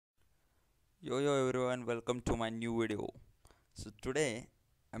Yo everyone, welcome to my new video. So today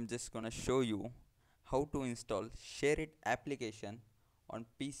I'm just gonna show you how to install SHAREit application on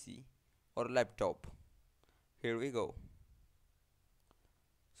PC or laptop. Here we go.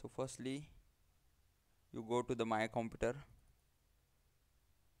 So firstly you go to the my computer,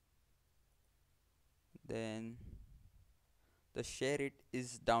 then the SHAREit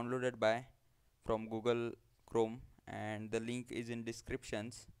is downloaded by from Google Chrome and the link is in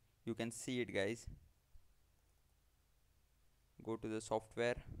descriptions. You can see it guys. Go to the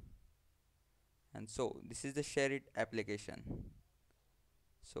software and so this is the SHAREit application.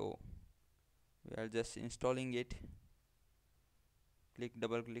 So we are just installing it.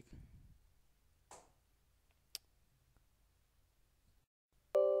 Double click.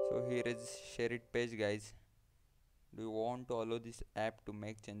 So here is SHAREit page guys. Do you want to allow this app to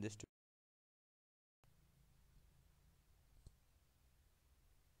make changes to?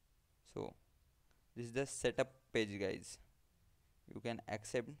 So this is the setup page guys. You can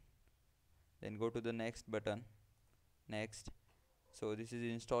accept, then go to the next button. Next. So this is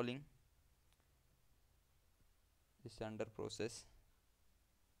installing. This is under process.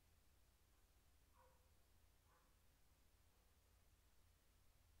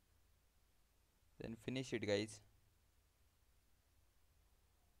 Then finish it guys.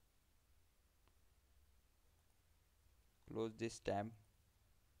 Close this tab.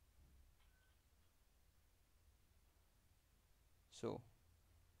 So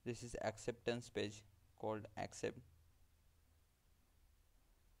this is acceptance page called accept.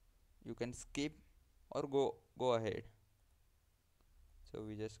 You can skip or go ahead. So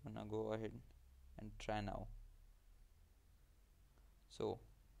we just gonna go ahead and try now. So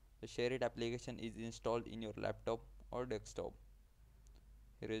the SHAREit application is installed in your laptop or desktop.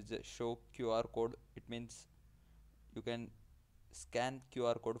 Here is the show QR code. It means you can scan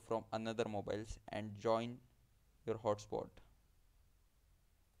QR code from another mobiles and join your hotspot.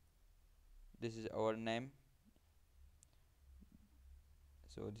 This is our name.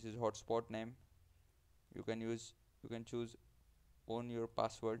 So this is hotspot name. You can choose own your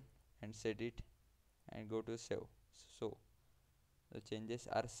password and set it and go to save. So the changes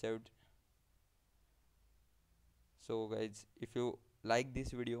are saved. So guys, if you like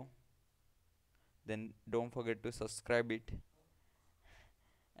this video, then don't forget to subscribe it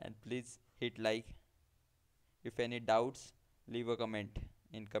and please hit like. If any doubts, leave a comment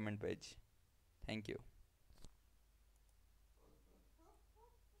in comment page. Thank you.